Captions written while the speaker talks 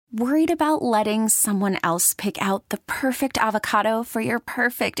Worried about letting someone else pick out the perfect avocado for your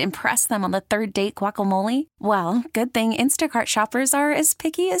perfect impress them on the third date guacamole? Well, good thing Instacart shoppers are as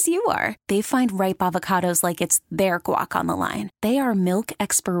picky as you are. They find ripe avocados like it's their guac on the line. They are milk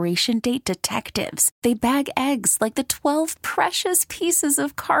expiration date detectives. They bag eggs like the 12 precious pieces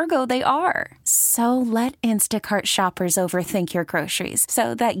of cargo they are. So let Instacart shoppers overthink your groceries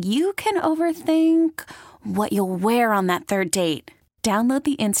so that you can overthink what you'll wear on that third date. Download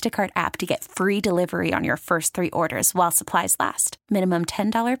the Instacart app to get free delivery on your first 3 orders while supplies last. Minimum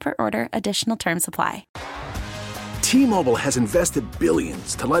 $10 per order. Additional terms apply. T-Mobile has invested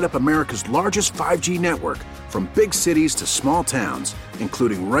billions to light up America's largest 5G network, from big cities to small towns,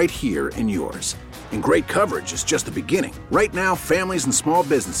 including right here in yours. And great coverage is just the beginning. Right now, families and small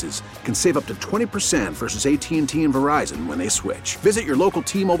businesses can save up to 20% versus AT&T and Verizon when they switch. Visit your local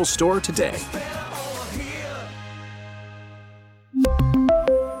T-Mobile store today.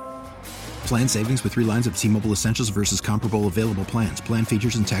 Plan savings with 3 lines of T-Mobile Essentials versus comparable available plans. Plan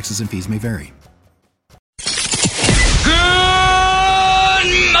features and taxes and fees may vary. Good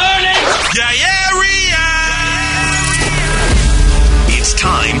morning, area. It's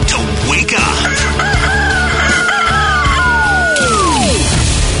time to wake up.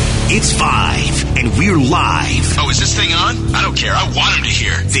 It's 5, and we're live. Oh, is this thing on? I don't care. I want him to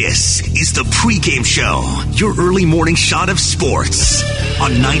hear. This is the Pregame Show, your early morning shot of sports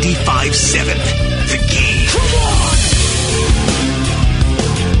on 95.7 The Game. Come on!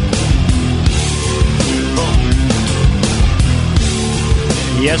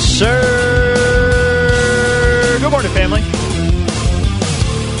 Yes, sir. Good morning, family.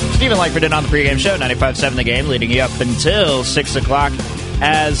 Steven Langford in on the Pregame Show, 95.7 The Game, leading you up until 6 o'clock.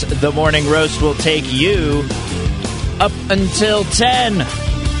 As the morning roast will take you up until 10.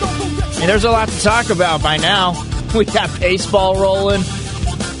 And there's a lot to talk about by now. We got baseball rolling.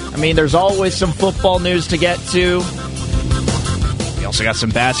 I mean, there's always some football news to get to. We also got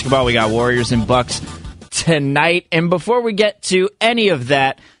some basketball. We got Warriors and Bucks tonight. And before we get to any of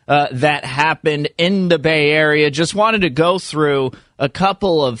that that happened in the Bay Area, just wanted to go through a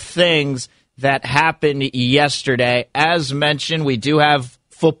couple of things that happened yesterday. As mentioned, we do have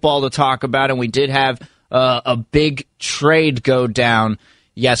football to talk about, and we did have a big trade go down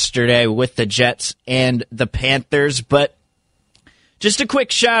yesterday with the Jets and the Panthers. But just a quick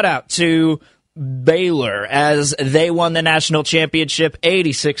shout out to Baylor as they won the national championship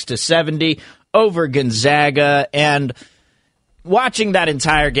 86-70 over Gonzaga. And watching that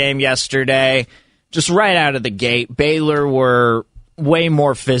entire game yesterday, just right out of the gate, Baylor were way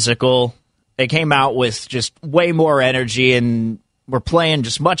more physical. They came out with just way more energy and were playing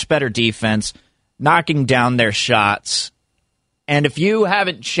just much better defense, knocking down their shots. And if you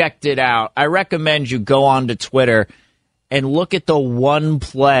haven't checked it out, I recommend you go on to Twitter and look at the one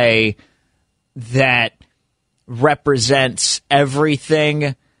play that represents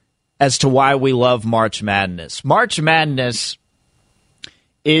everything as to why we love March Madness. March Madness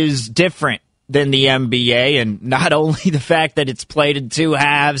is different than the NBA, and not only the fact that it's played in 2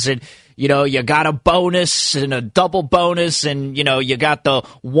 halves and you know, you got a bonus and a double bonus, and, you know, you got the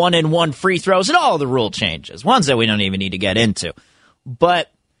 1-and-1 free throws and all the rule changes, ones that we don't even need to get into.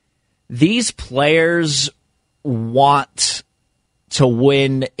 But these players want to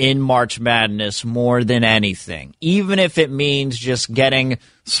win in March Madness more than anything, even if it means just getting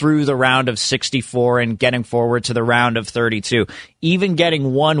through the round of 64 and getting forward to the round of 32. Even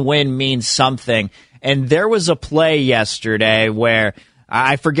getting one win means something. And there was a play yesterday where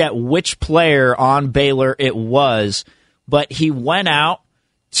I forget which player on Baylor it was, but he went out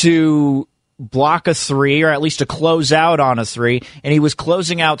to block a 3, or at least to close out on a 3, and he was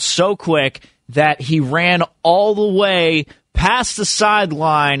closing out so quick that he ran all the way past the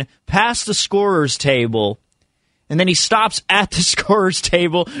sideline, past the scorer's table, and then he stops at the scorer's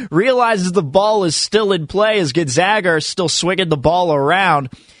table, realizes the ball is still in play as Gonzaga are still swinging the ball around.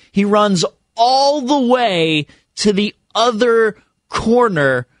 He runs all the way to the other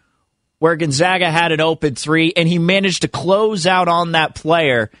corner where Gonzaga had an open 3, and he managed to close out on that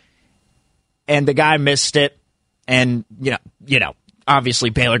player, and the guy missed it, and, you know, obviously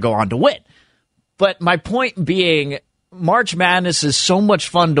Baylor go on to win. But my point being, March Madness is so much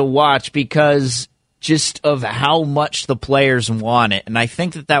fun to watch because just of how much the players want it. And I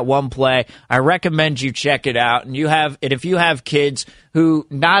think that one play, I recommend you check it out. And if you have kids who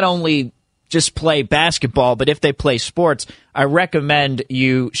not only just play basketball, but if they play sports, I recommend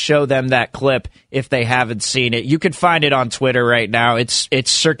you show them that clip if they haven't seen it. You can find it on Twitter right now. It's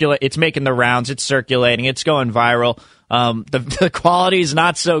making the rounds. It's circulating. It's going viral. The quality is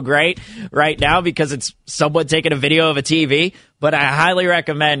not so great right now because it's someone taking a video of a TV, but I highly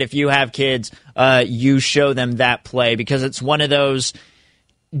recommend if you have kids, you show them that play because it's one of those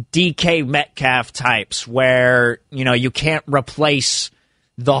DK Metcalf types where, you can't replace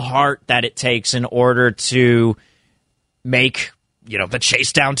the heart that it takes in order to make, the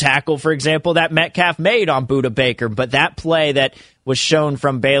chase down tackle, for example, that Metcalf made on Budda Baker. But that play that was shown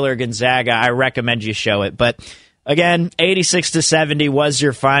from Baylor Gonzaga, I recommend you show it. But again, 86-70 was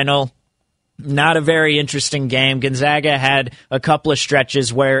your final. Not a very interesting game. Gonzaga had a couple of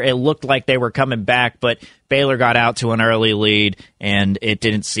stretches where it looked like they were coming back, but Baylor got out to an early lead, and it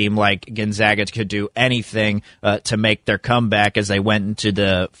didn't seem like Gonzaga could do anything to make their comeback as they went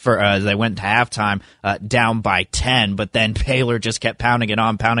into halftime down by 10. But then Baylor just kept pounding it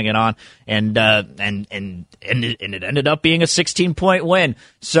on, and it ended up being a 16-point win.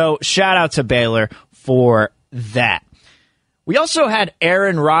 So shout out to Baylor for that. We also had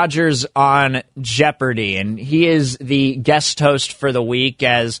Aaron Rodgers on Jeopardy, and he is the guest host for the week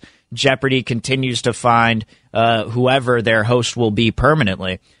as Jeopardy continues to find whoever their host will be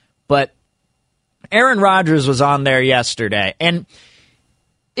permanently. But Aaron Rodgers was on there yesterday, and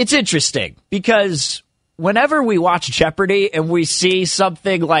it's interesting because whenever we watch Jeopardy and we see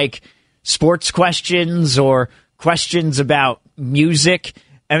something like sports questions or questions about music,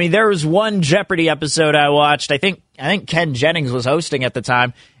 I mean, there was one Jeopardy episode I watched. I think Ken Jennings was hosting at the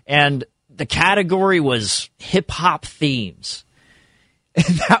time, and the category was hip-hop themes. And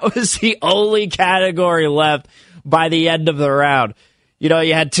that was the only category left by the end of the round. You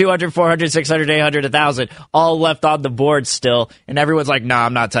had 200, 400, 600, 800, 1,000 all left on the board still, and everyone's like, nah,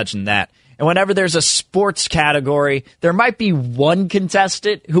 I'm not touching that. And whenever there's a sports category, there might be one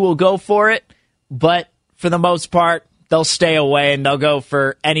contestant who will go for it, but for the most part, they'll stay away and they'll go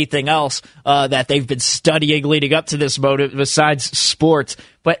for anything else that they've been studying leading up to this moment besides sports.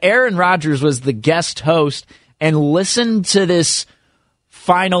 But Aaron Rodgers was the guest host, and listen to this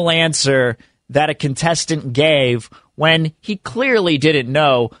final answer that a contestant gave when he clearly didn't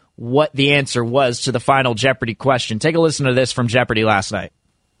know what the answer was to the final Jeopardy question. Take a listen to this from Jeopardy last night.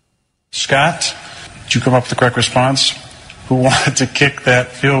 Scott, did you come up with the correct response? Who wanted to kick that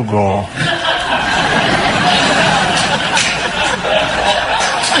field goal?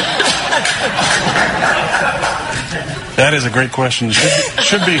 That is a great question.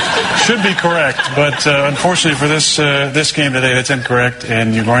 Should be correct, but unfortunately for this game today, that's incorrect,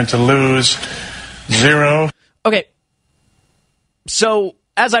 and you're going to lose 0. Okay, so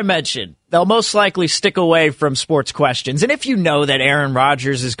as I mentioned, they'll most likely stick away from sports questions, and if you know that Aaron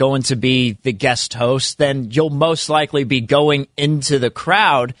Rodgers is going to be the guest host, then you'll most likely be going into the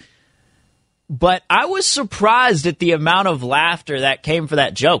crowd. But I was surprised at the amount of laughter that came for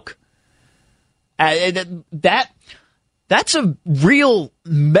that joke. That's a real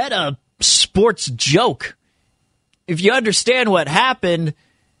meta sports joke. If you understand what happened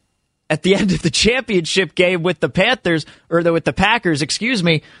at the end of the championship game with the Panthers, with the Packers, excuse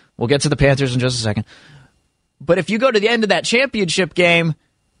me. We'll get to the Panthers in just a second. But if you go to the end of that championship game,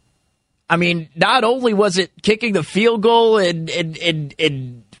 I mean, not only was it kicking the field goal and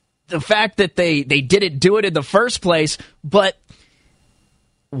the fact that they didn't do it in the first place, but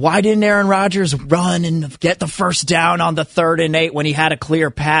why didn't Aaron Rodgers run and get the first down on the 3rd and 8 when he had a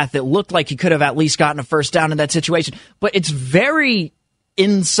clear path? It looked like he could have at least gotten a first down in that situation. But it's very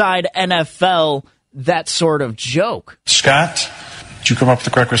inside NFL, that sort of joke. Scott, did you come up with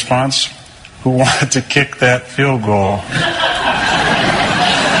the correct response? Who wanted to kick that field goal?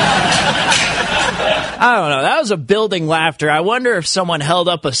 I don't know. That was a building laughter. I wonder if someone held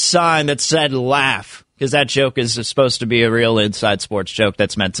up a sign that said laugh, because that joke is supposed to be a real inside sports joke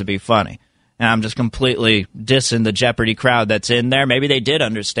that's meant to be funny. And I'm just completely dissing the Jeopardy crowd that's in there. Maybe they did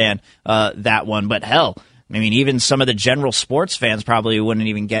understand that one, but hell, I mean, even some of the general sports fans probably wouldn't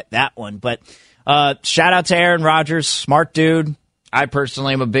even get that one. But shout out to Aaron Rodgers, smart dude. I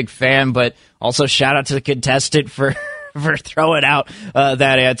personally am a big fan, but also shout out to the contestant for throwing out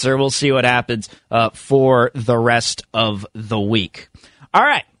that answer. We'll see what happens for the rest of the week. All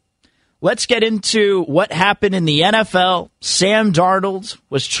right. Let's get into what happened in the NFL. Sam Darnold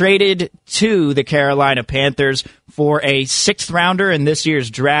was traded to the Carolina Panthers for a 6th rounder in this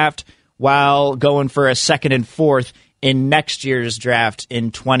year's draft, while going for a 2nd and 4th in next year's draft in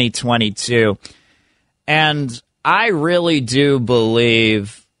 2022. And I really do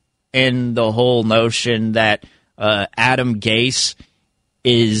believe in the whole notion that Adam Gase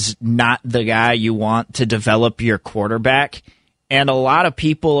is not the guy you want to develop your quarterback. And a lot of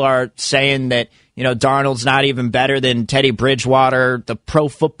people are saying that, Darnold's not even better than Teddy Bridgewater. The Pro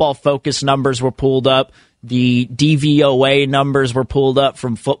Football Focus numbers were pulled up. The DVOA numbers were pulled up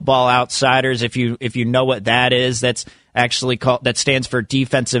from Football Outsiders. If you know what that is, that's actually that stands for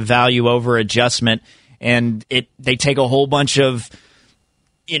defensive value over adjustment, and they take a whole bunch of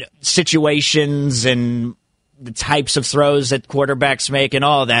situations and the types of throws that quarterbacks make and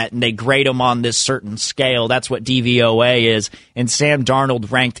all that, and they grade them on this certain scale. That's what DVOA is. And Sam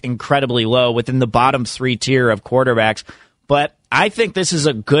Darnold ranked incredibly low within the bottom 3 tier of quarterbacks. But I think this is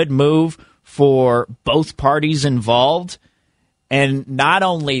a good move for both parties involved. And not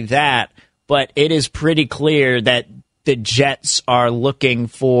only that, but it is pretty clear that the Jets are looking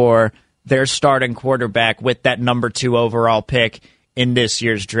for their starting quarterback with that number 2 overall pick in this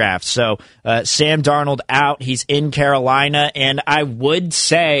year's draft. So Sam Darnold out. He's in Carolina. And I would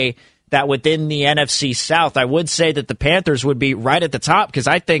say that within the NFC South, I would say that the Panthers would be right at the top, because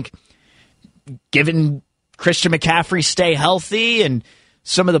I think given Christian McCaffrey stay healthy and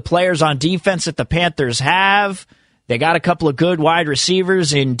some of the players on defense that the Panthers have, they got a couple of good wide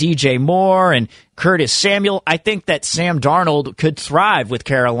receivers in DJ Moore and Curtis Samuel. I think that Sam Darnold could thrive with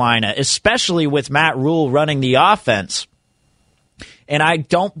Carolina, especially with Matt Rule running the offense. And I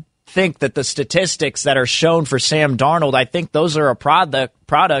don't think that the statistics that are shown for Sam Darnold, I think those are a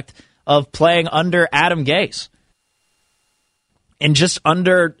product of playing under Adam Gase and just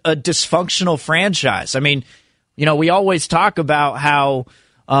under a dysfunctional franchise. I mean, we always talk about how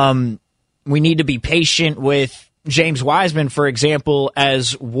we need to be patient with James Wiseman, for example,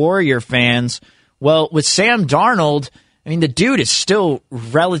 as Warrior fans. Well, with Sam Darnold, I mean, the dude is still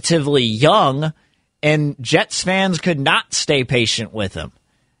relatively young, and Jets fans could not stay patient with him.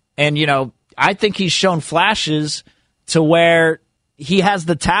 And, I think he's shown flashes to where he has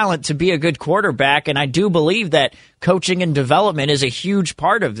the talent to be a good quarterback, and I do believe that coaching and development is a huge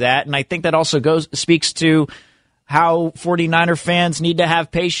part of that, and I think that also speaks to how 49er fans need to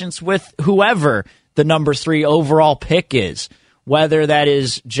have patience with whoever the number 3 overall pick is, whether that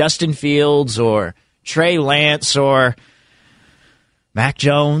is Justin Fields or Trey Lance or Mac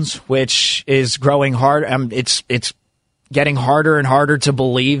Jones, which is growing hard. It's getting harder and harder to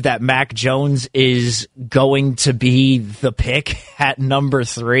believe that Mac Jones is going to be the pick at number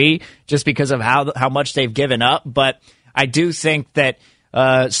 3 just because of how much they've given up. But I do think that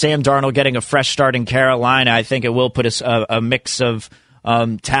Sam Darnold getting a fresh start in Carolina, I think it will put us a mix of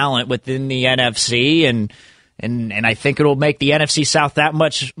talent within the NFC, and I think it'll make the NFC South that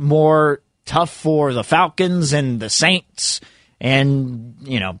much more tough for the Falcons and the Saints and,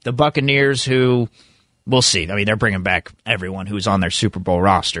 the Buccaneers, who we'll see. I mean, they're bringing back everyone who's on their Super Bowl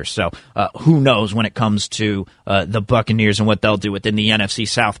roster. So who knows when it comes to the Buccaneers and what they'll do within the NFC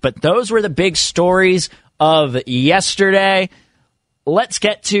South. But those were the big stories of yesterday. Let's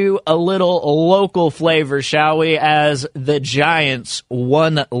get to a little local flavor, shall we, as the Giants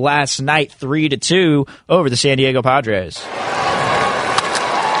won last night 3-2 over the San Diego Padres.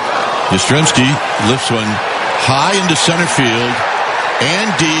 Yastrzemski lifts one high into center field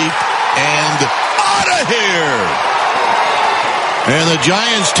and deep and out of here. And the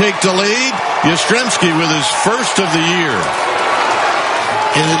Giants take the lead. Yastrzemski with his first of the year.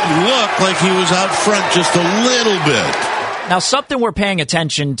 And it looked like he was out front just a little bit. Now, something we're paying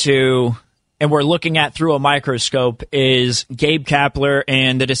attention to and we're looking at through a microscope is Gabe Kapler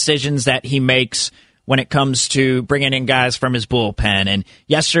and the decisions that he makes when it comes to bringing in guys from his bullpen. And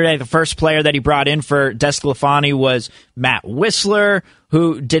yesterday, the first player that he brought in for Desclafani was Matt Whistler,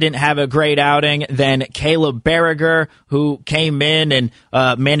 who didn't have a great outing. Then Caleb Berriger, who came in and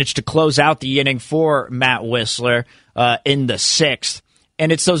managed to close out the inning for Matt Whistler in the 6th. And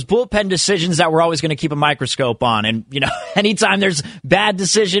it's those bullpen decisions that we're always going to keep a microscope on. And, anytime there's bad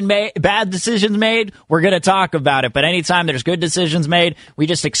decisions made, we're going to talk about it. But anytime there's good decisions made, we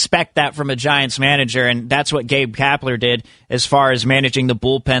just expect that from a Giants manager. And that's what Gabe Kapler did as far as managing the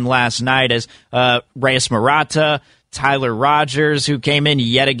bullpen last night, as Reyes Murata, Tyler Rogers, who came in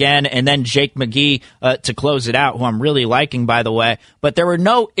yet again, and then Jake McGee to close it out, who I'm really liking, by the way. But there were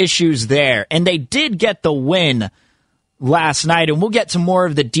no issues there. And they did get the win last night, and we'll get to more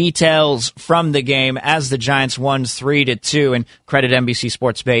of the details from the game as the Giants won 3-2, and credit NBC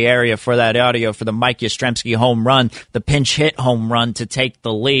Sports Bay Area for that audio for the Mike Yastrzemski home run, the pinch hit home run to take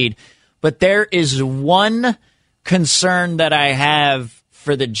the lead. But there is one concern that I have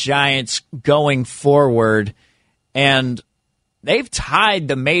for the Giants going forward, and they've tied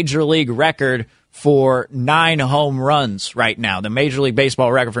the Major League record for 9 home runs right now, the Major League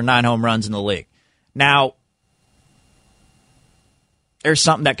Baseball record for 9 home runs in the league. Now, there's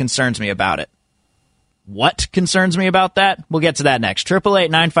something that concerns me about it. What concerns me about that? We'll get to that next.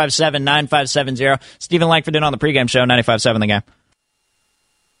 888-957-9570. Steven Langford in on the pregame show, 95.7 The Game.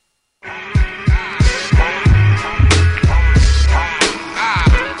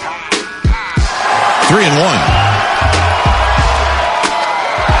 3-1.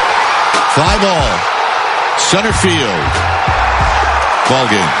 Fly ball. Center field. Ball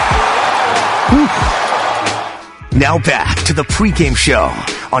game. Whew. Now back to the pregame show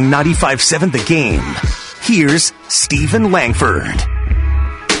on 95.7 The Game. Here's Steven Langford.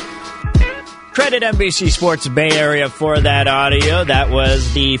 Credit NBC Sports Bay Area for that audio. That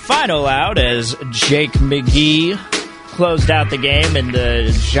was the final out as Jake McGee closed out the game, and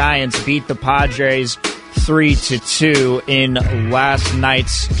the Giants beat the Padres 3-2 in last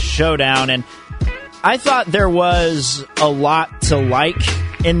night's showdown. And I thought there was a lot to like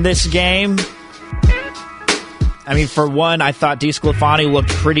in this game. I mean, for one, I thought DeSclafani looked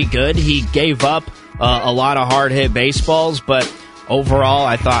pretty good. He gave up a lot of hard-hit baseballs, but overall,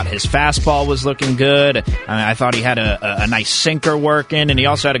 I thought his fastball was looking good. I thought he had a nice sinker working, and he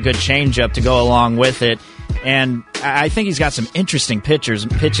also had a good changeup to go along with it. And I think he's got some interesting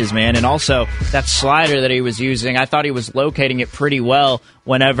pitches, man. And also, that slider that he was using, I thought he was locating it pretty well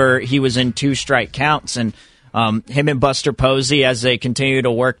whenever he was in 2-strike counts. And him and Buster Posey, as they continue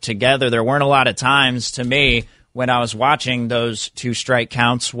to work together, there weren't a lot of times, to me, when I was watching those 2-strike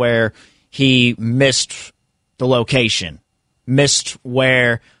counts where he missed the location, missed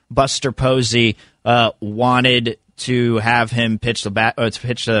where Buster Posey wanted to have him pitch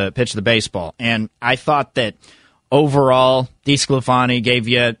the baseball. And I thought that overall, DeSclafani gave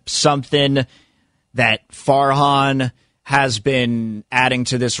you something that Farhan has been adding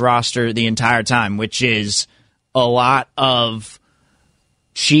to this roster the entire time, which is a lot of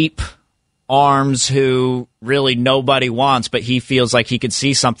cheap arms who really nobody wants, but he feels like he could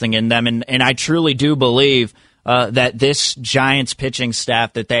see something in them. And I truly do believe that this Giants pitching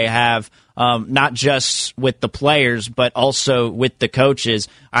staff that they have, not just with the players, but also with the coaches,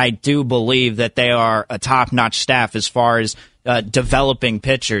 I do believe that they are a top-notch staff as far as developing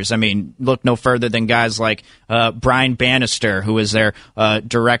pitchers. I mean, look no further than guys like Brian Bannister, who is their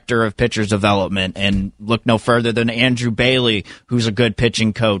director of pitchers development, and look no further than Andrew Bailey, who's a good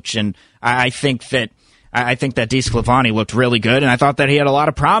pitching coach. And I think that DeSclafani looked really good, and I thought that he had a lot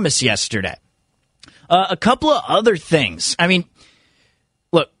of promise yesterday. A couple of other things. I mean,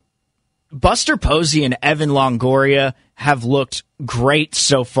 look, Buster Posey and Evan Longoria have looked great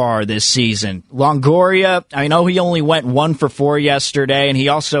so far this season. Longoria, I know he only went 1 for 4 yesterday, and he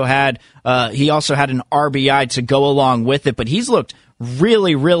also had an RBI to go along with it, but he's looked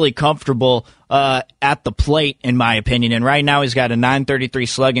really, really comfortable at the plate, in my opinion. And right now he's got a .933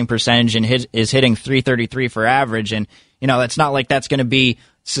 slugging percentage and is hitting .333 for average. And, you know, that's not like that's going to be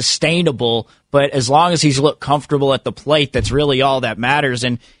sustainable, but as long as he's looked comfortable at the plate, that's really all that matters.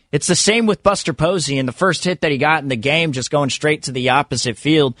 And it's the same with Buster Posey. In the first hit that he got in the game, just going straight to the opposite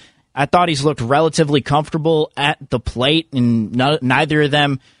field, I thought he's looked relatively comfortable at the plate, and neither of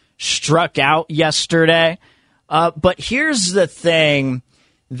them struck out yesterday. But here's the thing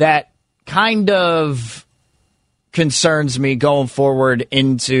that kind of concerns me going forward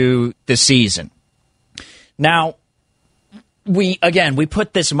into the season. Now, we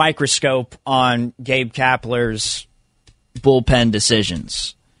put this microscope on Gabe Kapler's bullpen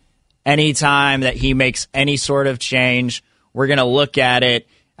decisions. Anytime that he makes any sort of change, we're going to look at it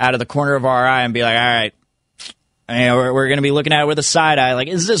out of the corner of our eye and be like, all right, we're going to be looking at it with a side eye. Like,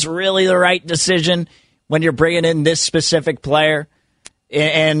 is this really the right decision when you're bringing in this specific player?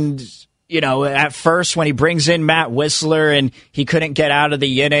 And, you know, at first when he brings in Matt Whistler and he couldn't get out of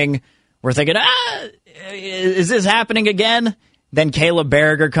the inning, we're thinking, is this happening again? Then Caleb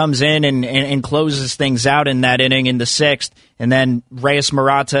Berriger comes in and closes things out in that inning in the 6th. And then Reyes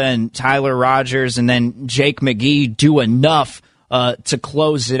Murata and Tyler Rogers and then Jake McGee do enough to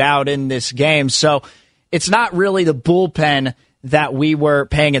close it out in this game. So it's not really the bullpen that we were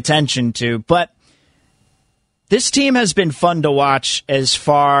paying attention to. But this team has been fun to watch as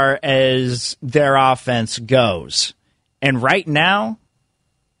far as their offense goes. And right now,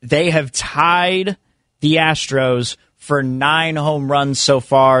 they have tied the Astros for 9 home runs so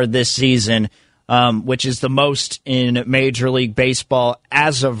far this season, which is the most in Major League Baseball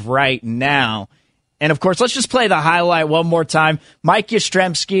as of right now. And, of course, let's just play the highlight one more time. Mike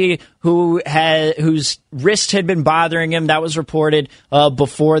Yastrzemski, whose wrist had been bothering him, that was reported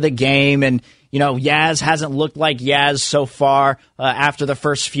before the game. And, you know, Yaz hasn't looked like Yaz so far after the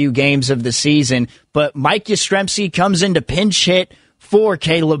first few games of the season. But Mike Yastrzemski comes in to pinch hit for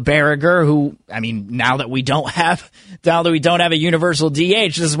Caleb Berriger, who, I mean, now that we don't have a universal DH,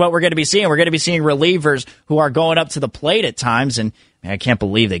 this is what we're going to be seeing. We're going to be seeing relievers who are going up to the plate at times, and man, I can't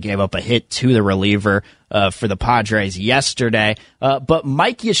believe they gave up a hit to the reliever for the Padres yesterday. But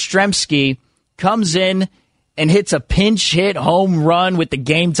Mike Yastrzemski comes in and hits a pinch hit home run with the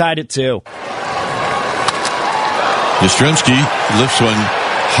game tied at 2. Yastrzemski lifts one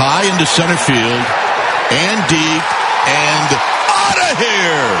high into center field and deep and out of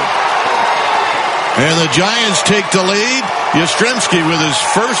here. And the Giants take the lead. Yastrzemski with his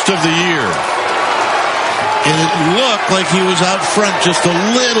first of the year. And it looked like he was out front just a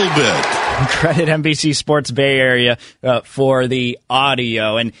little bit. Credit NBC Sports Bay Area for the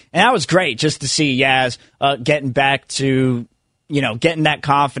audio. And that was great just to see Yaz getting back to, getting that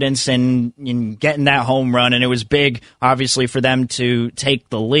confidence and getting that home run. And it was big, obviously, for them to take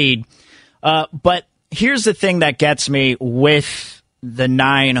the lead. But here's the thing that gets me with the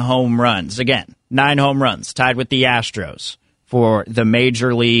 9 home runs. Again, 9 home runs, tied with the Astros for the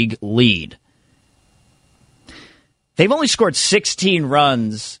Major League lead. They've only scored 16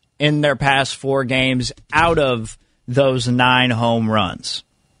 runs in their past 4 games out of those 9 home runs.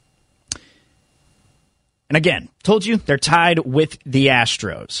 And again, told you they're tied with the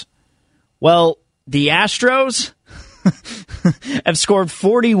Astros. Well, the Astros have scored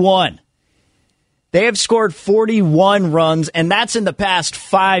 41. They have scored 41 runs, and that's in the past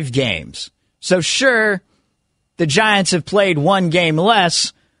 5 games. So sure, the Giants have played 1 game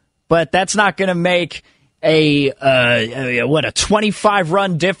less, but that's not going to make a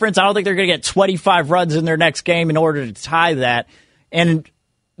 25-run difference. I don't think they're going to get 25 runs in their next game in order to tie that. And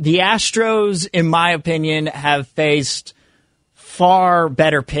the Astros, in my opinion, have faced far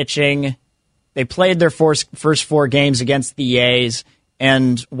better pitching. They played their first 4 games against the A's,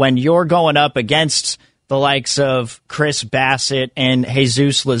 and when you're going up against the likes of Chris Bassett and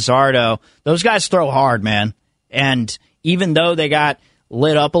Jesus Luzardo, those guys throw hard, man. And even though they got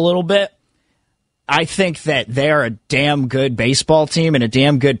lit up a little bit, I think that they are a damn good baseball team and a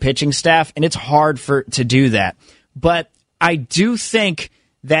damn good pitching staff, and it's hard to do that. But I do think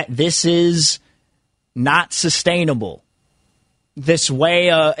that this is not sustainable. This way,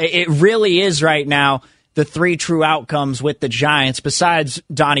 it really is right now the 3 true outcomes with the Giants, besides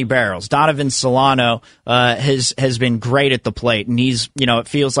Donnie Barrels. Donovan Solano has been great at the plate, and he's, it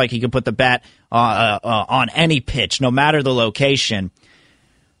feels like he can put the bat on any pitch, no matter the location.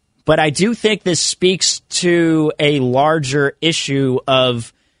 But I do think this speaks to a larger issue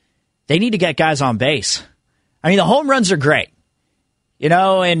of they need to get guys on base. I mean, the home runs are great,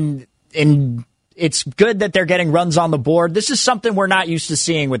 and it's good that they're getting runs on the board. This is something we're not used to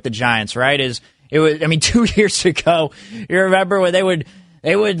seeing with the Giants, right? 2 years ago, you remember when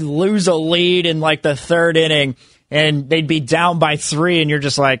they would lose a lead in like the 3rd inning and they'd be down by 3, and you're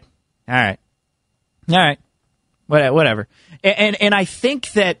just like, all right, whatever. And I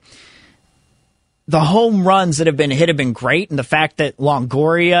think that the home runs that have been hit have been great, and the fact that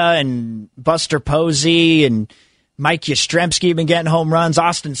Longoria and Buster Posey and Mike Yastrzemski have been getting home runs.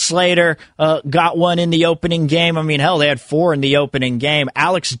 Austin Slater got one in the opening game. I mean, hell, they had 4 in the opening game.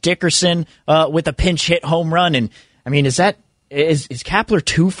 Alex Dickerson with a pinch hit home run. And, I mean, is Kapler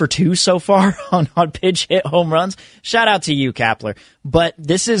 2 for 2 so far on pinch hit home runs? Shout out to you, Kapler. But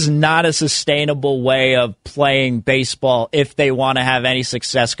this is not a sustainable way of playing baseball if they want to have any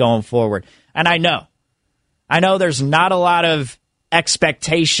success going forward. And I know there's not a lot of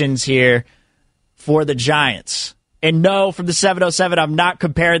expectations here for the Giants. And no, from the 707, I'm not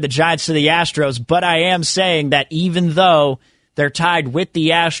comparing the Giants to the Astros, but I am saying that even though they're tied with the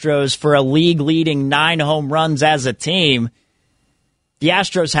Astros for a league-leading 9 home runs as a team, the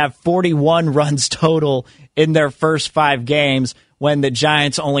Astros have 41 runs total in their first 5 games when the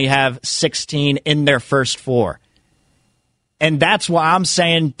Giants only have 16 in their first 4. And that's why I'm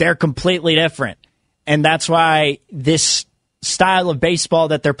saying they're completely different. And that's why this style of baseball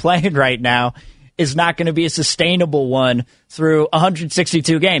that they're playing right now is not going to be a sustainable one through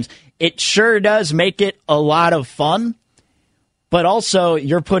 162 games. It sure does make it a lot of fun, but also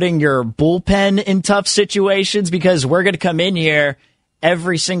you're putting your bullpen in tough situations because we're going to come in here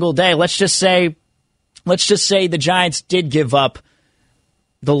every single day. Let's just say the Giants did give up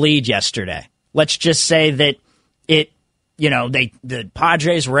the lead yesterday. Let's just say that the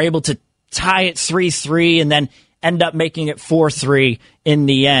Padres were able to tie it 3-3 and then end up making it 4-3 in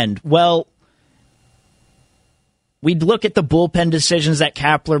the end. Well, we'd look at the bullpen decisions that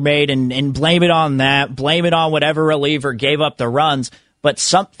Kapler made and blame it on that, blame it on whatever reliever gave up the runs. But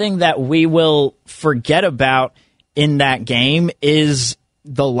something that we will forget about in that game is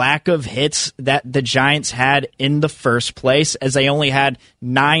the lack of hits that the Giants had in the first place, as they only had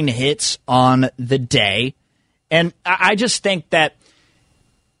 9 hits on the day. And I just think that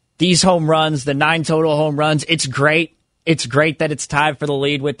these home runs, the 9 total home runs, it's great. It's great that it's tied for the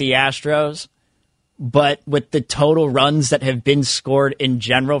lead with the Astros. But with the total runs that have been scored in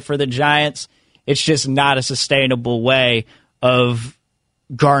general for the Giants, it's just not a sustainable way of,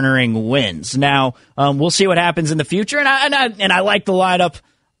 garnering wins. Now, we'll see what happens in the future, and I like the lineup.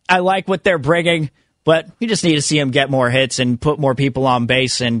 I like what they're bringing, but you just need to see them get more hits and put more people on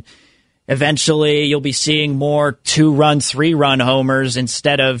base, and eventually you'll be seeing more 2-run, 3-run homers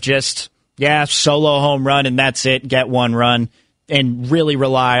instead of just, solo home run and that's it, get 1 run, and really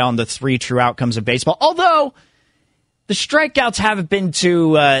rely on the 3 true outcomes of baseball. Although the strikeouts haven't been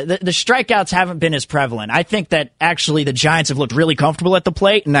the strikeouts haven't been as prevalent. I think that actually the Giants have looked really comfortable at the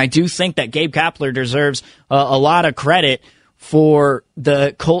plate, and I do think that Gabe Kapler deserves a lot of credit for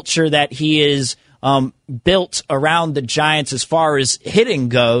the culture that he is built around the Giants as far as hitting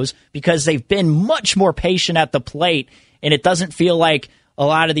goes, because they've been much more patient at the plate, and it doesn't feel like a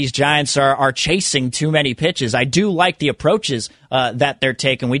lot of these Giants are chasing too many pitches. I do like the approaches that they're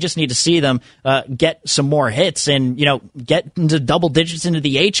taking. We just need to see them get some more hits and, get into double digits into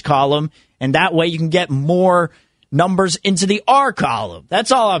the H column, and that way you can get more numbers into the R column.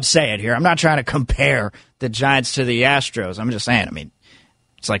 That's all I'm saying here. I'm not trying to compare the Giants to the Astros. I'm just saying,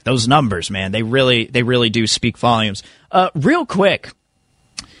 it's like those numbers, man. They really do speak volumes. Real quick,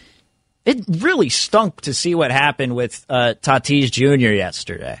 it really stunk to see what happened with Tatis Jr.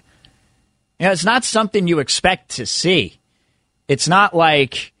 yesterday. It's not something you expect to see. It's not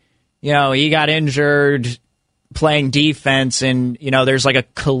like, he got injured playing defense and, there's like a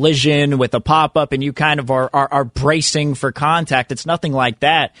collision with a pop-up and you kind of are bracing for contact. It's nothing like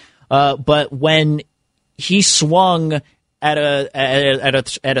that. But when he swung at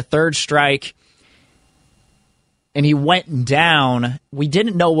a third strike and he went down, we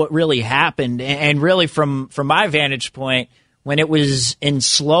didn't know what really happened. And really, from my vantage point, when it was in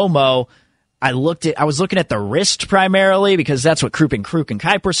slow-mo, I was looking at the wrist primarily because that's what Kruk and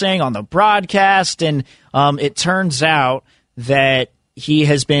Kuip were saying on the broadcast. And it turns out that he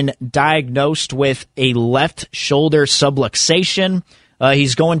has been diagnosed with a left shoulder subluxation.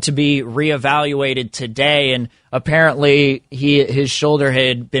 He's going to be reevaluated today, and apparently his shoulder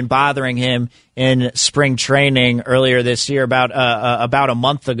had been bothering him in spring training earlier this year, about a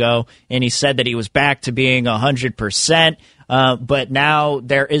month ago, and he said that he was back to being 100%, but now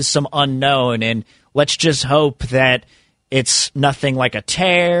there is some unknown, and let's just hope that it's nothing like a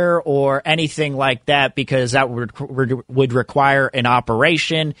tear or anything like that, because that would require an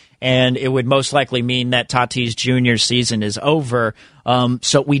operation, and it would most likely mean that Tatis Jr.'s season is over.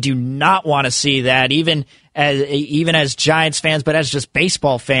 So we do not want to see that, even as Giants fans, but as just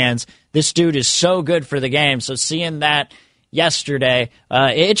baseball fans. This dude is so good for the game. So seeing that yesterday,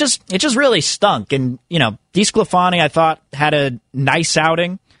 it just really stunk. And DeSclafani, I thought, had a nice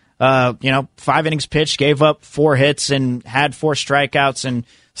outing. 5 innings pitched, gave up 4 hits and had 4 strikeouts and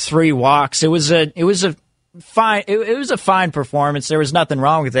 3 walks. It was a fine performance. There was nothing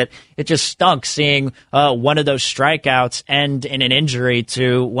wrong with it. It just stunk seeing one of those strikeouts end in an injury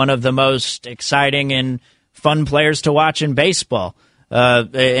to one of the most exciting and fun players to watch in baseball.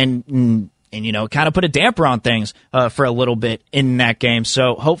 And kind of put a damper on things for a little bit in that game.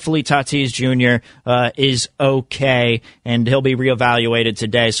 So hopefully Tatis Jr. Is okay, and he'll be reevaluated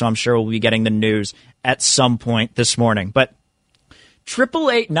today, so I'm sure we'll be getting the news at some point this morning. But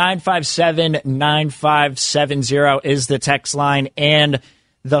 888-957-9570 is the text line and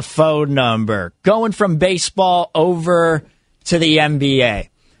the phone number. Going from baseball over to the NBA.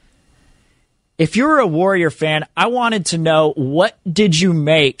 If you're a Warrior fan, I wanted to know, what did you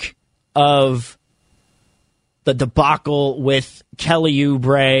make of the debacle with Kelly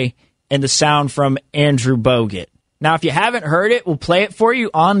Oubre and the sound from Andrew Bogut? Now, if you haven't heard it, we'll play it for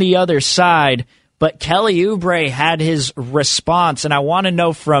you on the other side. But Kelly Oubre had his response, and I want to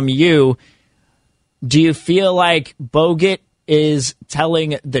know from you, do you feel like Bogut is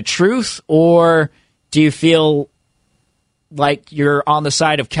telling the truth, or do you feel like you're on the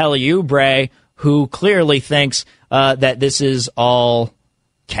side of Kelly Oubre, who clearly thinks that this is all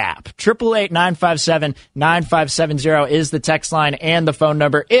cap? 888-957-9570 is the text line and the phone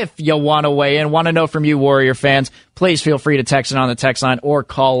number. If you want to weigh in, want to know from you Warrior fans, please feel free to text in on the text line or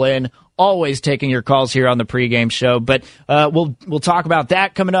call in. Always taking your calls here on the pregame show. But we'll talk about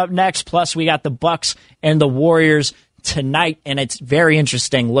that coming up next. Plus, we got the Bucks and the Warriors tonight, and it's very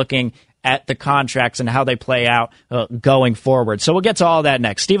interesting looking at the contracts and how they play out going forward. So we'll get to all that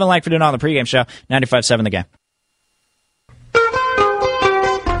next. Steven Langford on the pregame show, 95.7 The Game.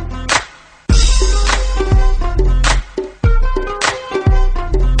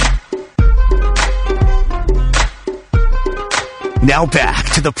 Now back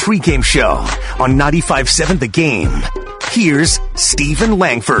to the pregame show on 95.7 The Game. Here's Steven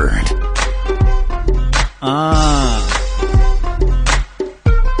Langford.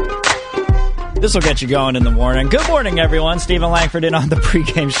 This will get you going in the morning. Good morning, everyone. Steven Langford in on the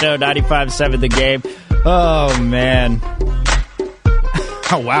pregame show, 95.7 The Game. Oh, man.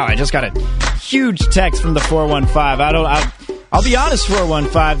 Oh, wow. I just got a huge text from the 415. I'll be honest,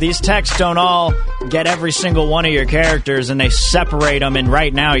 415, these texts don't all get every single one of your characters, and they separate them, and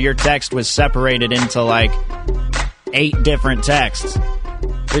right now your text was separated into, 8 different texts.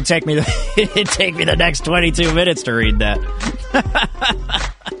 It'd take me the next 22 minutes to read that.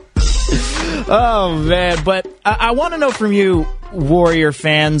 Oh, man. But I want to know from you, Warrior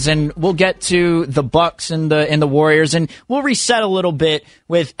fans, and we'll get to the Bucks and the Warriors, and we'll reset a little bit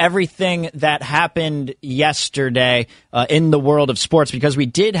with everything that happened yesterday in the world of sports, because we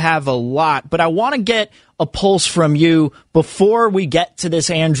did have a lot. But I want to get a pulse from you before we get to this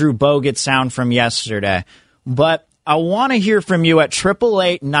Andrew Bogut sound from yesterday. But I want to hear from you at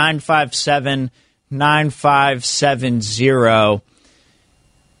 888-957-9570.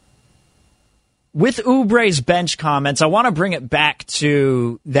 With Oubre's bench comments, I want to bring it back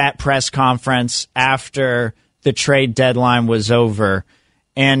to that press conference after the trade deadline was over.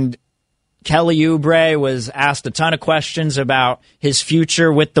 And Kelly Oubre was asked a ton of questions about his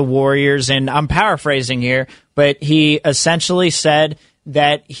future with the Warriors. And I'm paraphrasing here, but he essentially said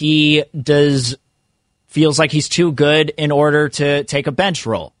that he feels like he's too good in order to take a bench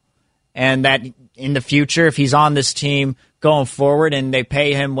role. And that in the future, if he's on this team going forward and they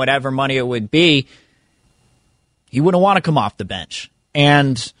pay him whatever money it would be, he wouldn't want to come off the bench.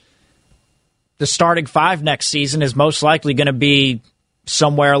 And the starting 5 next season is most likely going to be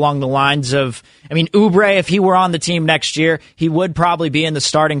somewhere along the lines of, Oubre, if he were on the team next year, he would probably be in the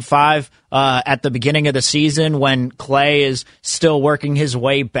starting 5 at the beginning of the season when Clay is still working his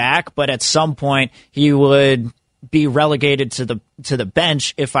way back. But at some point, he would be relegated to the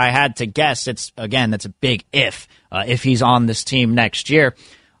bench. If I had to guess, that's a big if he's on this team next year.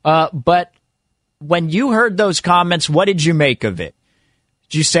 But when you heard those comments, what did you make of it?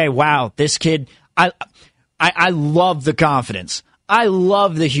 Did you say, wow, this kid, I love the confidence. I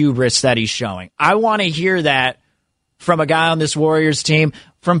love the hubris that he's showing. I want to hear that from a guy on this Warriors team,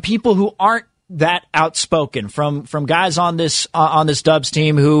 from people who aren't that outspoken, from guys on this Dubs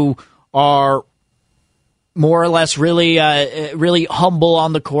team who are more or less really humble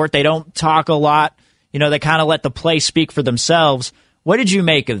on the court. They don't talk a lot. They kind of let the play speak for themselves. What did you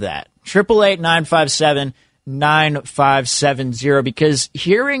make of that? 888-957-9570, because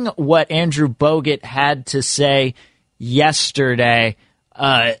hearing what Andrew Bogut had to say yesterday,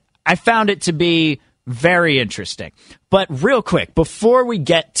 I found it to be very interesting. But real quick, before we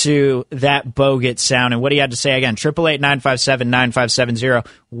get to that Bogut sound and what he had to say again, 888-957-9570,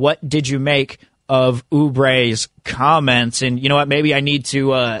 what did you make of Oubre's comments? And you know what, maybe I need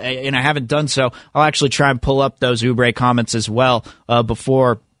to, and I haven't done so, I'll actually try and pull up those Oubre comments as well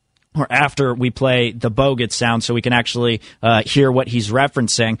before or after we play the Bogut sound so we can actually hear what he's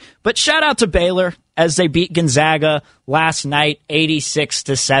referencing. But shout out to Baylor as they beat Gonzaga last night,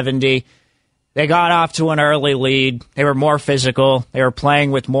 86-70. They got off to an early lead. They were more physical. They were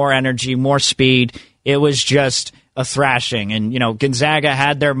playing with more energy, more speed. It was just a thrashing. And, Gonzaga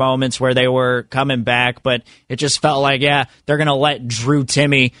had their moments where they were coming back, but it just felt like, they're going to let Drew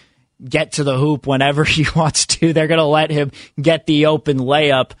Timme get to the hoop whenever he wants to. They're going to let him get the open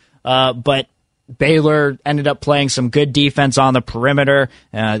layup. But Baylor ended up playing some good defense on the perimeter.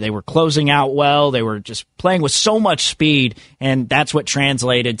 They were closing out well. They were just playing with so much speed, and that's what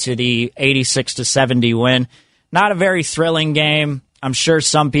translated to the 86-70 win. Not a very thrilling game. I'm sure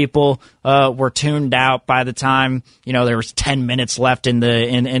some people were tuned out by the time there was 10 minutes left in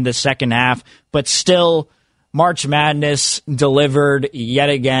the second half. But still, March Madness delivered yet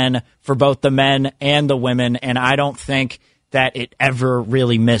again for both the men and the women, and I don't think that it ever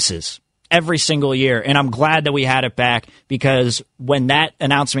really misses. Every single year, and I'm glad that we had it back, because when that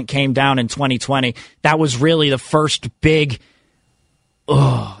announcement came down in 2020, that was really the first big. We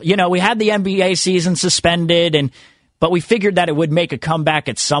had the NBA season suspended, but we figured that it would make a comeback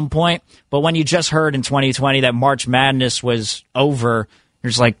at some point. But when you just heard in 2020 that March Madness was over, you're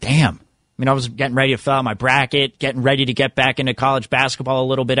just like, damn. I was getting ready to fill out my bracket, getting ready to get back into college basketball a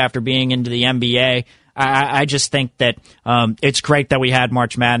little bit after being into the NBA. I just think that it's great that we had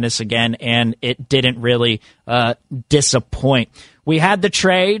March Madness again, and it didn't really disappoint. We had the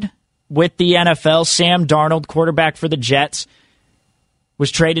trade with the NFL. Sam Darnold, quarterback for the Jets, was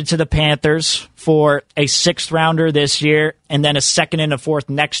traded to the Panthers for a 6th rounder this year and then a 2nd and a 4th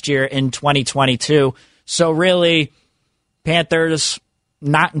next year in 2022. So really, Panthers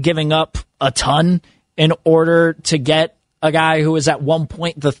not giving up a ton in order to get a guy who was at one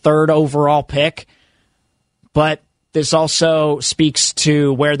point the 3rd overall pick. But this also speaks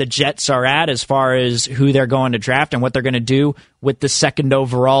to where the Jets are at as far as who they're going to draft and what they're going to do with the second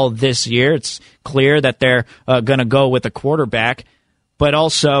overall this year. It's clear that they're going to go with a quarterback. But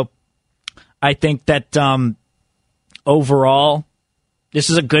also, I think that overall, this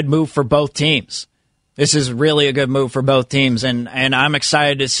is a good move for both teams. This is really a good move for both teams. And I'm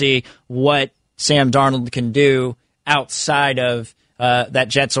excited to see what Sam Darnold can do outside of that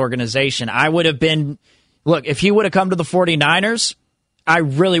Jets organization. I would have been... Look, if he would have come to the 49ers, I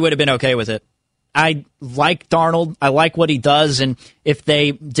really would have been okay with it. I like Darnold. I like what he does. And if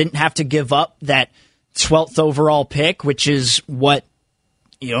they didn't have to give up that 12th overall pick, which is what,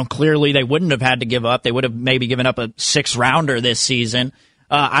 clearly they wouldn't have had to give up. They would have maybe given up a 6th-rounder this season.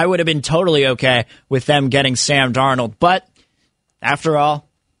 I would have been totally okay with them getting Sam Darnold. But after all,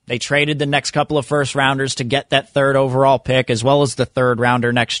 they traded the next couple of first-rounders to get that 3rd overall pick as well as the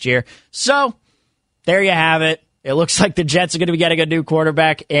 3rd-rounder next year. So... there you have it. It looks like the Jets are going to be getting a new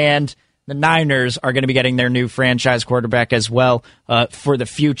quarterback, and the Niners are going to be getting their new franchise quarterback as well for the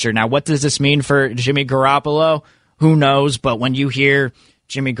future. Now, what does this mean for Jimmy Garoppolo? Who knows? But when you hear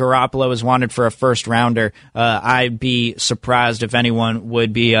Jimmy Garoppolo is wanted for a 1st-rounder, I'd be surprised if anyone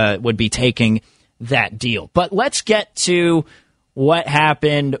would be taking that deal. But let's get to what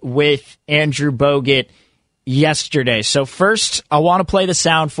happened with Andrew Bogut yesterday. So first, I want to play the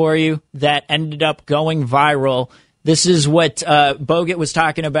sound for you that ended up going viral. This is what Bogut was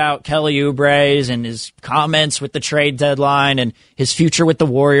talking about Kelly Oubre's and his comments with the trade deadline and his future with the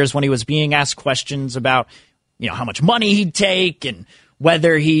Warriors when he was being asked questions about, how much money he'd take and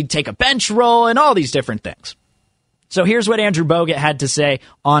whether he'd take a bench role and all these different things. So here's what Andrew Bogut had to say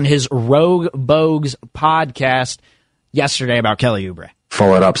on his Rogue Bogues podcast yesterday about Kelly Oubre.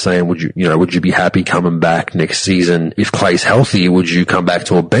 Followed up saying, would you be happy coming back next season? If Clay's healthy, would you come back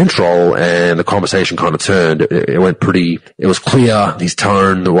to a bench role? And the conversation kind of turned. It was clear. His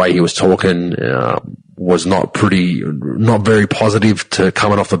tone, the way he was talking, was not very positive to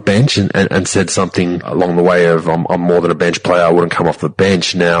coming off the bench and said something along the way of, I'm more than a bench player. I wouldn't come off the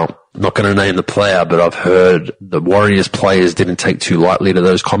bench. Now, I'm not going to name the player, but I've heard the Warriors players didn't take too lightly to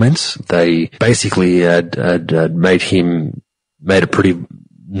those comments. They basically had made it pretty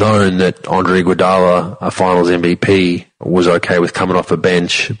known that Andre Iguodala, a Finals MVP, was okay with coming off the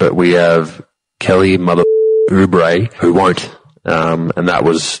bench, but we have Kelly Oubre who won't. And that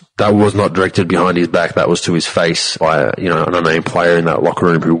was not directed behind his back. That was to his face by, an unnamed player in that locker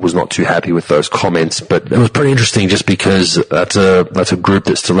room who was not too happy with those comments. But it was pretty interesting just because that's a group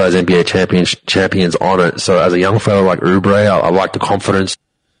that still has NBA champions on it. So as a young fellow like Oubre, I like the confidence.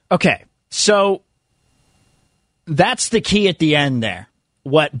 Okay. So that's the key at the end there,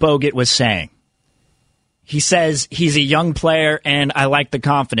 what Bogut was saying. He says he's a young player, and I like the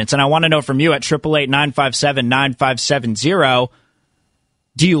confidence. And I want to know from you at 888-957-9570,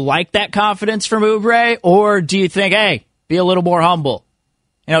 do you like that confidence from Oubre, or do you think, hey, be a little more humble?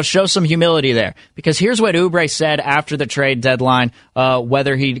 Show some humility there. Because here's what Oubre said after the trade deadline,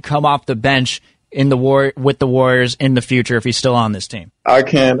 whether he'd come off the bench with the Warriors in the future if he's still on this team. I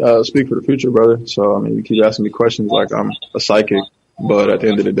can't speak for the future, brother. So, you keep asking me questions like I'm a psychic. But at the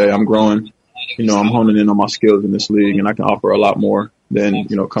end of the day, I'm growing. I'm honing in on my skills in this league, and I can offer a lot more than,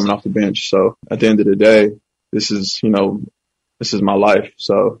 coming off the bench. So at the end of the day, this is my life.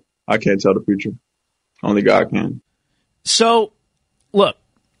 So I can't tell the future. Only God can. So, look,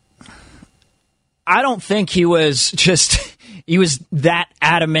 I don't think he was that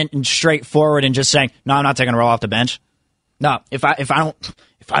adamant and straightforward and just saying, no, I'm not taking a role off the bench. No, if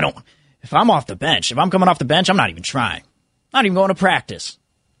I'm off the bench, if I'm coming off the bench, I'm not even trying. Not even going to practice.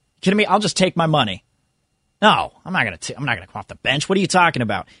 Kidding me? I'll just take my money. No, I'm not going to come off the bench. What are you talking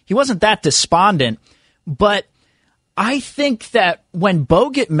about? He wasn't that despondent, but I think that when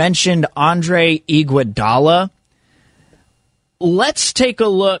Bogut mentioned Andre Iguodala, let's take a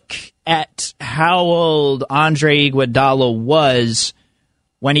look at how old Andre Iguodala was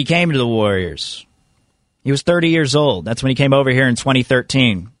when he came to the Warriors. He was 30 years old. That's when he came over here in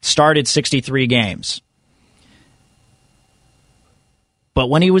 2013. Started 63 games. But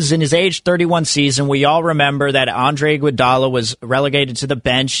when he was in his age 31 season, we all remember that Andre Iguodala was relegated to the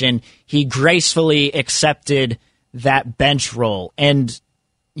bench, and he gracefully accepted that bench role. And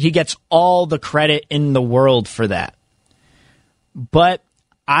he gets all the credit in the world for that. But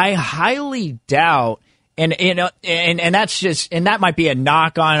I highly doubt, and that's just, and that might be a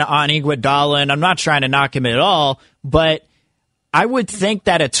knock on Iguodala, and I'm not trying to knock him at all, but I would think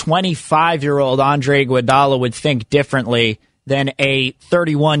that a 25-year-old Andre Iguodala would think differently than a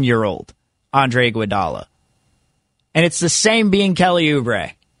 31-year-old Andre Iguodala. And it's the same being Kelly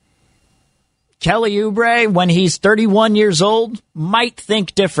Oubre. Kelly Oubre, when he's 31 years old, might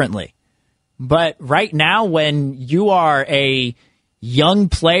think differently. But right now, when you are a young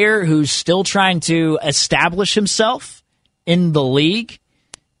player who's still trying to establish himself in the league,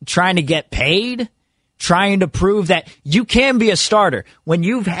 trying to get paid, trying to prove that you can be a starter, when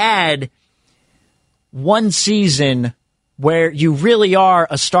you've had one season where you really are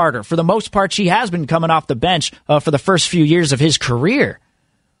a starter. For the most part, he has been coming off the bench for the first few years of his career.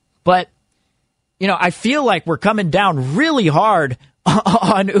 But, I feel like we're coming down really hard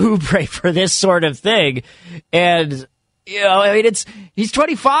on Oubre for this sort of thing. And, he's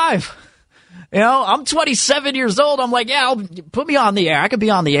 25. I'm 27 years old. I'm like, yeah, put me on the air. I could be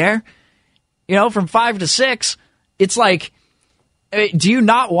on the air, from 5 to 6. It's like, do you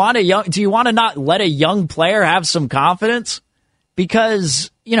want to not let a young player have some confidence?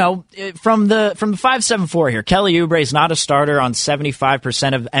 Because, from the 574 here, Kelly Oubre is not a starter on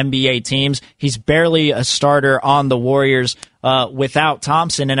 75% of NBA teams. He's barely a starter on the Warriors without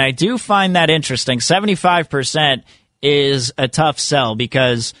Thompson. And I do find that interesting. 75% is a tough sell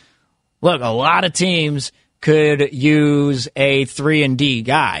because, look, a lot of teams could use a 3-and-D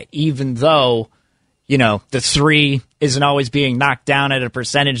guy, even though, the 3 isn't always being knocked down at a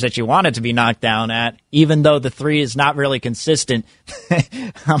percentage that you want it to be knocked down at, even though the 3 is not really consistent.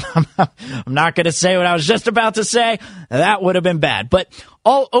 I'm not going to say what I was just about to say. That would have been bad. But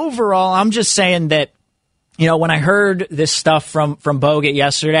overall, I'm just saying that, when I heard this stuff from Bogut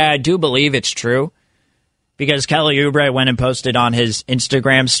yesterday, I do believe it's true. Because Kelly Oubre went and posted on his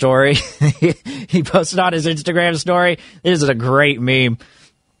Instagram story. He posted on his Instagram story. This is a great meme.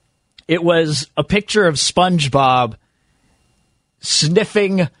 It was a picture of SpongeBob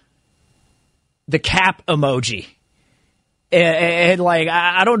sniffing the cap emoji. And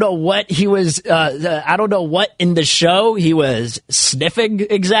I don't know what he was, I don't know what in the show he was sniffing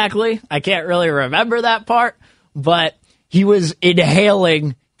exactly. I can't really remember that part. But he was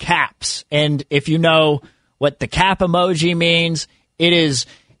inhaling caps. And if you know what the cap emoji means, it's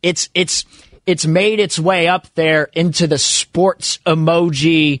made its way up there into the sports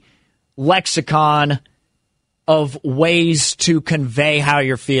emoji lexicon of ways to convey how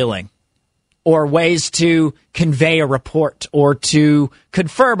you're feeling, or ways to convey a report, or to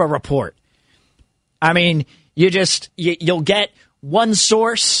confirm a report. I mean, you'll get one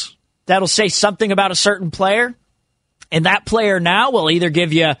source that'll say something about a certain player, and that player now will either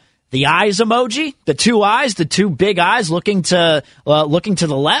give you the eyes emoji, the 2 eyes, the 2 big eyes looking to the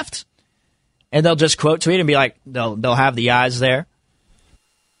left, and they'll just quote tweet and be like, they'll have the eyes there.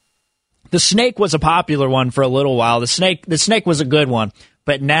 The snake was a popular one for a little while. The snake was a good one,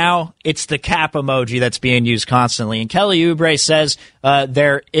 but now it's the cap emoji that's being used constantly. And Kelly Oubre says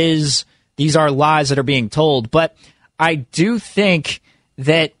these are lies that are being told, but I do think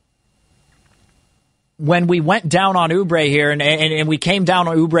that when we went down on Oubre here and we came down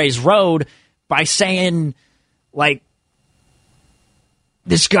on Oubre's road by saying, like,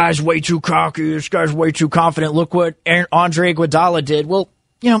 this guy's way too cocky, this guy's way too confident, look what Andre Iguodala did. Well,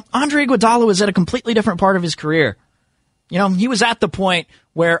 Andre Iguodala was at a completely different part of his career. He was at the point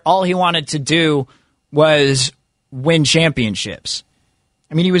where all he wanted to do was win championships.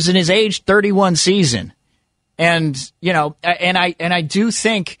 I mean, he was in his age 31 season. And, I do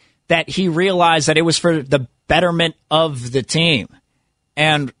think that he realized that it was for the betterment of the team.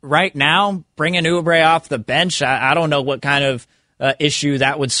 And right now, bringing Oubre off the bench, I don't know what kind of issue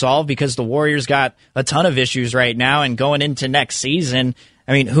that would solve, because the Warriors got a ton of issues right now, and going into next season,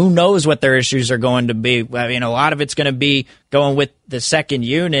 I mean, who knows what their issues are going to be. I mean, a lot of it's going to be going with the second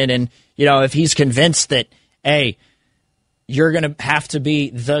unit, and, if he's convinced that, hey, you're going to have to be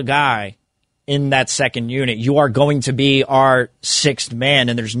the guy in that second unit, you are going to be our sixth man,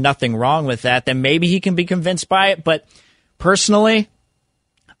 and there's nothing wrong with that, then maybe he can be convinced by it. But personally,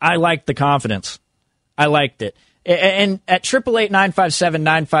 I liked the confidence. I liked it. And at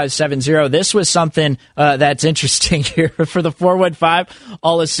 888-957-9570, this was something that's interesting here for the 415.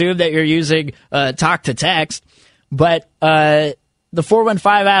 I'll assume that you're using talk to text. But the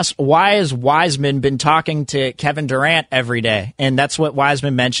 415 asked, why has Wiseman been talking to Kevin Durant every day? And that's what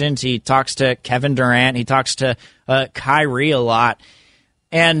Wiseman mentioned. He talks to Kevin Durant. He talks to Kyrie a lot.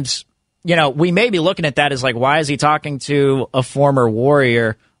 And, we may be looking at that as like, why is he talking to a former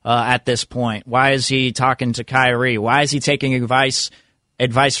Warrior at this point? Why is he talking to Kyrie? Why is he taking advice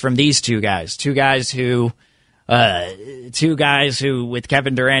from these two guys? Two guys who with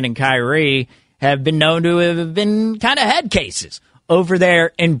Kevin Durant and Kyrie have been known to have been kind of head cases over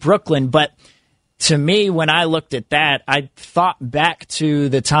there in Brooklyn. But to me, when I looked at that, I thought back to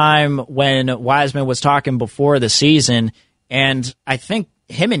the time when Wiseman was talking before the season, and I think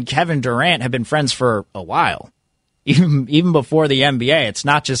him and Kevin Durant have been friends for a while, even before the NBA. It's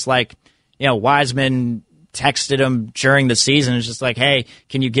not just like, Wiseman texted him during the season. It's just like, hey,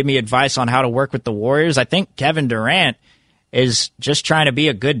 can you give me advice on how to work with the Warriors? I think Kevin Durant is just trying to be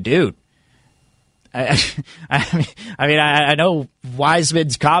a good dude. I know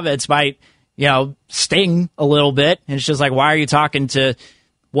Wiseman's comments might, sting a little bit. And it's just like, why are you talking to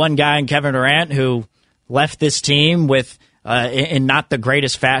one guy in Kevin Durant who left this team with in not the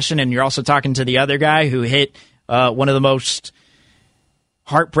greatest fashion, and you're also talking to the other guy who hit one of the most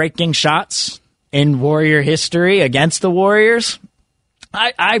heartbreaking shots in Warrior history against the Warriors?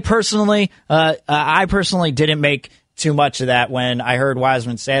 I personally didn't make too much of that when I heard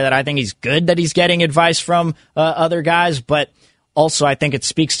Wiseman say that. I think he's good that he's getting advice from other guys, but also I think it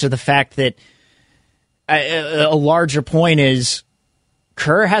speaks to the fact that a larger point is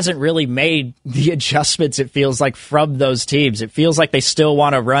Kerr hasn't really made the adjustments, it feels like, from those teams. It feels like they still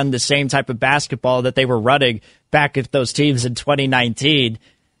want to run the same type of basketball that they were running back at those teams in 2019.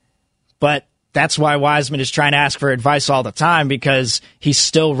 But that's why Wiseman is trying to ask for advice all the time, because he's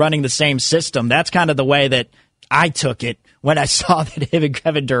still running the same system. That's kind of the way that I took it when I saw that him and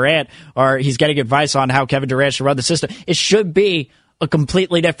Kevin Durant, or he's getting advice on how Kevin Durant should run the system. It should be a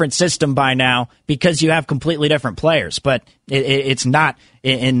completely different system by now because you have completely different players, but it's not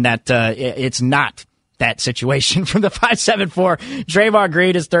in that. It's not that situation. From the 574, Draymond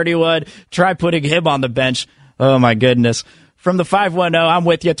Green is 31. Try putting him on the bench. Oh my goodness. From the 510, I'm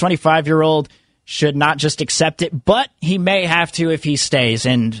with you. 25-year-old should not just accept it, but he may have to if he stays,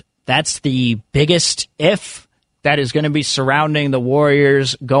 and that's the biggest if that is going to be surrounding the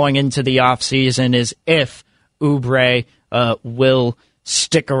Warriors going into the offseason, is if Oubre will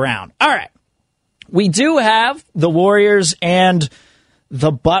stick around. All right. We do have the Warriors and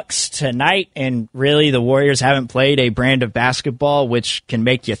the Bucks tonight, and really the Warriors haven't played a brand of basketball which can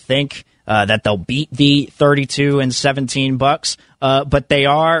make you think that they'll beat the 32-17 Bucks, but they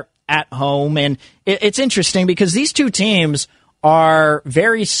are at home, and it's interesting because these two teams are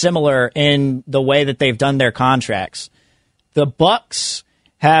very similar in the way that they've done their contracts. The Bucks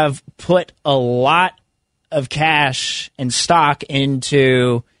have put a lot of cash and stock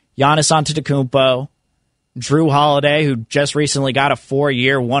into Giannis Antetokounmpo, Drew Holiday, who just recently got a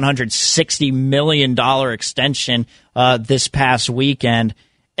 4-year, $160 million extension this past weekend,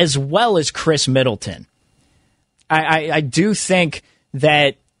 as well as Chris Middleton. I do think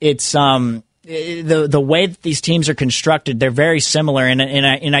that it's the way that these teams are constructed, they're very similar,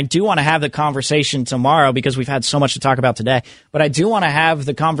 and I do want to have the conversation tomorrow because we've had so much to talk about today, but I do want to have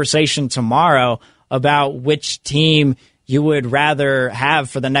the conversation tomorrow about which team you would rather have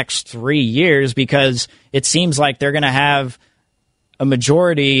for the next 3 years, because it seems like they're going to have a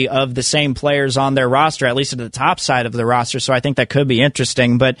majority of the same players on their roster, at least at the top side of the roster, so I think that could be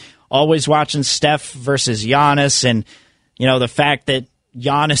interesting. But always watching Steph versus Giannis, and the fact that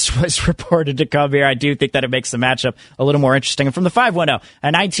Giannis was reported to come here, I do think that it makes the matchup a little more interesting. And from the 510,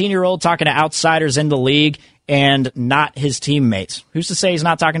 a 19-year-old talking to outsiders in the league and not his teammates. Who's to say he's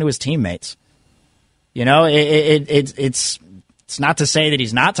not talking to his teammates? It's not to say that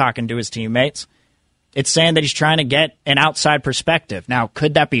he's not talking to his teammates. It's saying that he's trying to get an outside perspective. Now,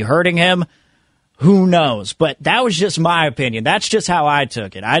 could that be hurting him? Who knows? But that was just my opinion. That's just how I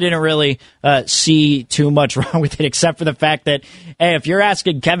took it. I didn't really see too much wrong with it, except for the fact that, hey, if you're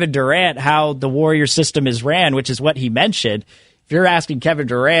asking Kevin Durant how the Warrior system is ran, which is what he mentioned, if you're asking Kevin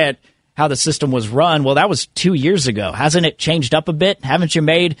Durant how the system was run, well, that was 2 years ago. Hasn't it changed up a bit? Haven't you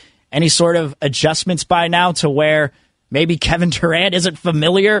made any sort of adjustments by now to where maybe Kevin Durant isn't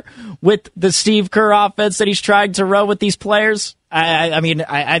familiar with the Steve Kerr offense that he's trying to run with these players?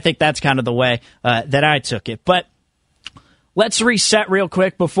 I think that's kind of the way that I took it. But let's reset real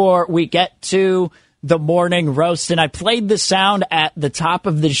quick before we get to the morning roast. And I played the sound at the top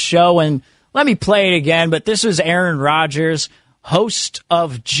of the show, and let me play it again. But this was Aaron Rodgers, host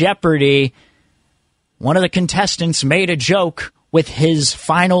of Jeopardy. One of the contestants made a joke with his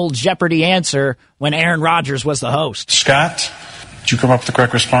final Jeopardy answer when Aaron Rodgers was the host. Scott, did you come up with the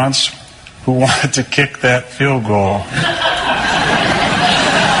correct response? Who wanted to kick that field goal?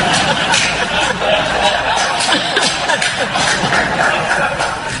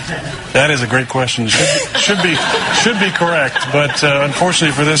 That is a great question. Should be correct, but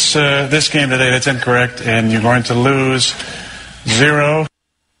unfortunately for this game today, that's incorrect, and you're going to lose 0.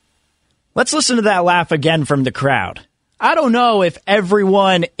 Let's listen to that laugh again from the crowd. I don't know if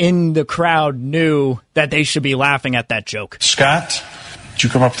everyone in the crowd knew that they should be laughing at that joke. Scott, did you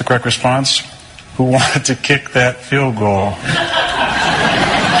come up with the correct response? Who wanted to kick that field goal?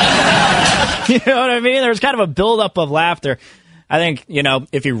 You know what I mean? There's kind of a buildup of laughter. I think,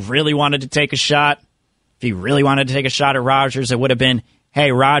 if he really wanted to take a shot, at Rodgers, it would have been,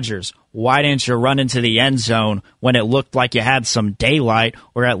 hey, Rodgers, why didn't you run into the end zone when it looked like you had some daylight,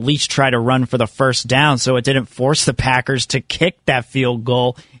 or at least try to run for the first down so it didn't force the Packers to kick that field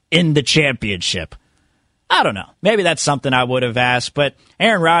goal in the championship? I don't know. Maybe that's something I would have asked, but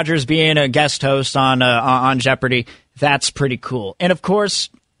Aaron Rodgers being a guest host on Jeopardy, that's pretty cool. And, of course,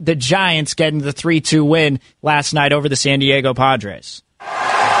 the Giants getting the 3-2 win last night over the San Diego Padres. 3-1.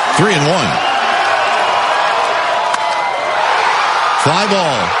 Fly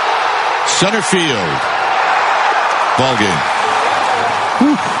ball. Center field. Ball game.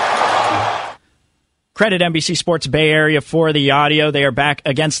 Whew. Credit NBC Sports Bay Area for the audio. They are back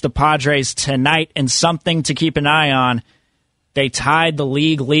against the Padres tonight, and something to keep an eye on. They tied the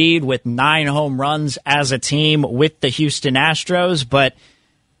league lead with 9 home runs as a team with the Houston Astros, but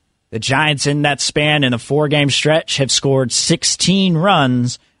the Giants in that span in a 4-game stretch have scored 16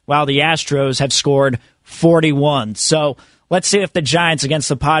 runs, while the Astros have scored 41. So let's see if the Giants against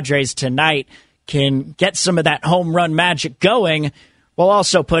the Padres tonight can get some of that home run magic going, while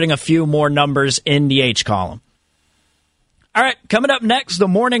also putting a few more numbers in the H column. All right, coming up next, the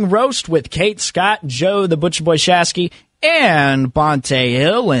Morning Roast with Kate Scott, Joe the Butcher Boy Shasky, and Bonte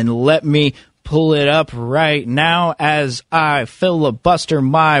Hill. And let me pull it up right now as I filibuster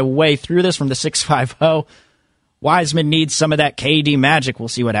my way through this from the 650. Wiseman needs some of that KD magic. We'll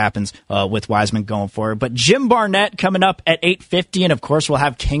see what happens with Wiseman going forward. But Jim Barnett coming up at 8:50, and of course we'll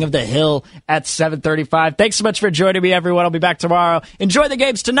have King of the Hill at 7:35. Thanks so much for joining me, everyone. I'll be back tomorrow. Enjoy the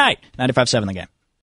games tonight. 95.7 The Game.